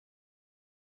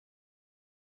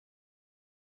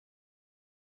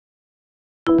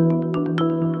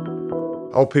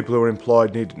All people who are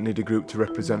employed need a group to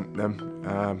represent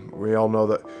them. We all know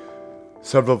that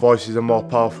several voices are more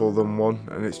powerful than one,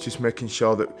 and it's just making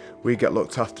sure that we get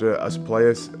looked after as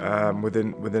players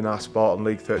within our sport. And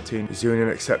League 13 is doing an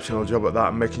exceptional job at that,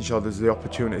 and making sure there's the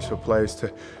opportunities for players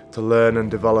to learn and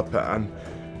develop it. And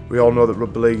we all know that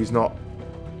rugby league is not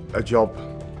a job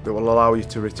that will allow you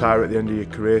to retire at the end of your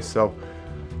career, so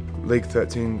League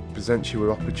 13 presents you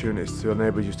with opportunities to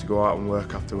enable you to go out and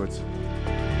work afterwards.